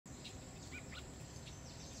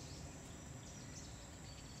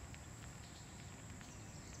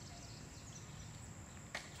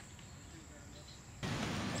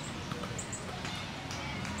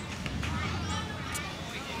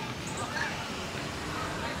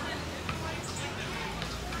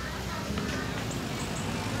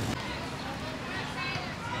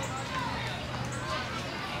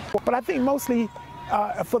But I think mostly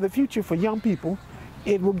for the future, for young people,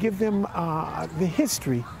 it will give them the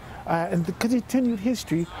history and the continued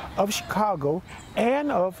history of Chicago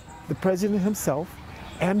and of the president himself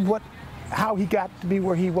and how he got to be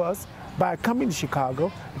where he was by coming to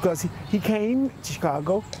Chicago, because he came to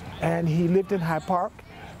Chicago and he lived in Hyde Park.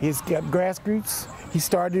 He's got grassroots. He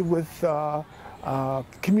started with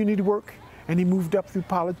community work, and he moved up through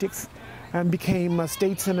politics and became a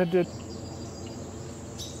state senator.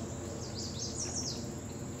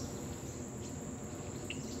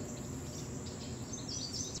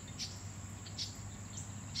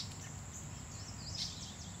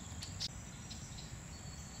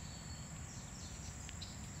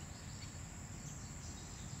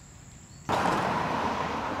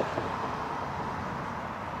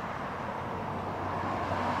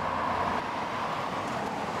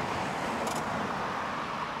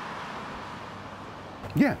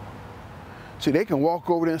 Yeah. So they can walk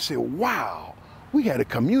over there and say, wow, we had a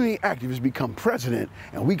community activist become president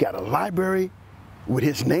and we got a library with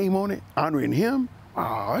his name on it, honoring him.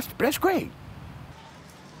 Oh, that's great.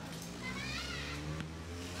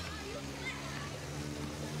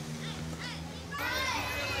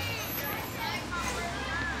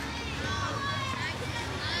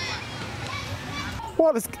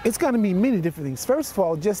 Well, it's going to mean many different things. First of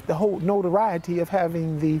all, just the whole notoriety of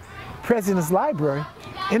having the President's Library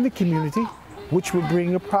in the community, which will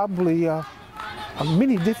bring probably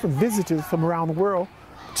many different visitors from around the world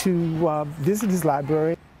to visit his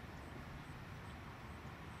library.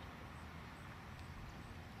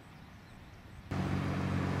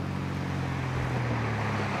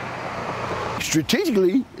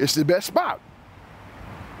 Strategically, it's the best spot.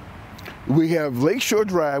 We have Lakeshore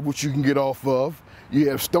Drive, which you can get off of. You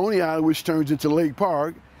have Stony Island, which turns into Lake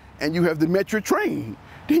Park, and you have the Metro train.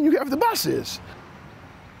 Then you have the buses.